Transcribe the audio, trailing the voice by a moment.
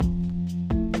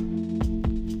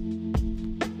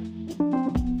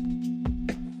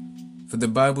the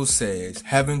Bible says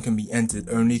heaven can be entered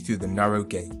only through the narrow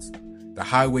gate. The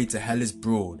highway to hell is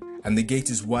broad, and the gate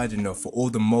is wide enough for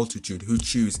all the multitude who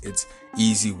choose its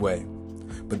easy way.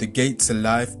 But the gate to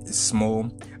life is small,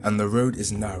 and the road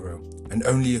is narrow, and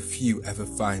only a few ever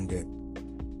find it.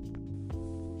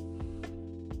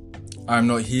 I am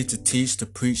not here to teach, to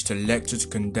preach, to lecture, to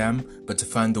condemn, but to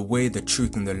find the way, the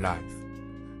truth, and the life.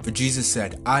 For Jesus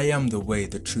said, I am the way,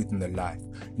 the truth, and the life.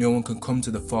 No one can come to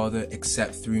the Father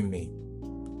except through me.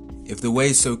 If the way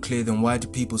is so clear, then why do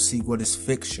people seek what is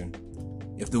fiction?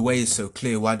 If the way is so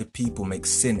clear, why do people make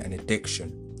sin an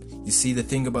addiction? You see, the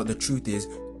thing about the truth is,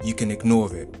 you can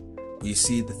ignore it. But you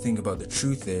see, the thing about the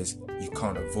truth is, you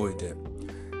can't avoid it.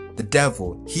 The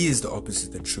devil, he is the opposite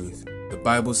of the truth. The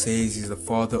Bible says he's the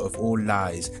father of all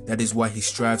lies. That is why he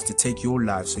strives to take your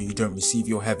life so you don't receive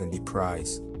your heavenly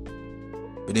prize.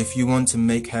 But if you want to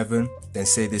make heaven, then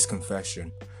say this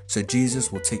confession. So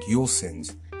Jesus will take your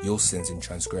sins in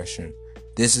transgression.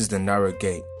 This is the narrow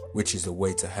gate, which is the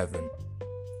way to heaven.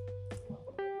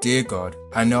 Dear God,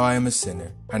 I know I am a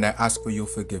sinner, and I ask for your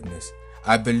forgiveness.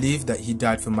 I believe that he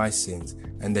died for my sins,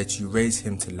 and that you raised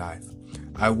him to life.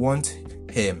 I want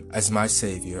him as my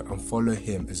Savior and follow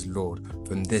him as Lord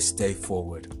from this day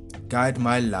forward. Guide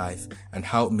my life and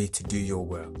help me to do your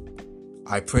will.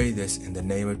 I pray this in the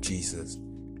name of Jesus.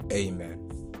 Amen.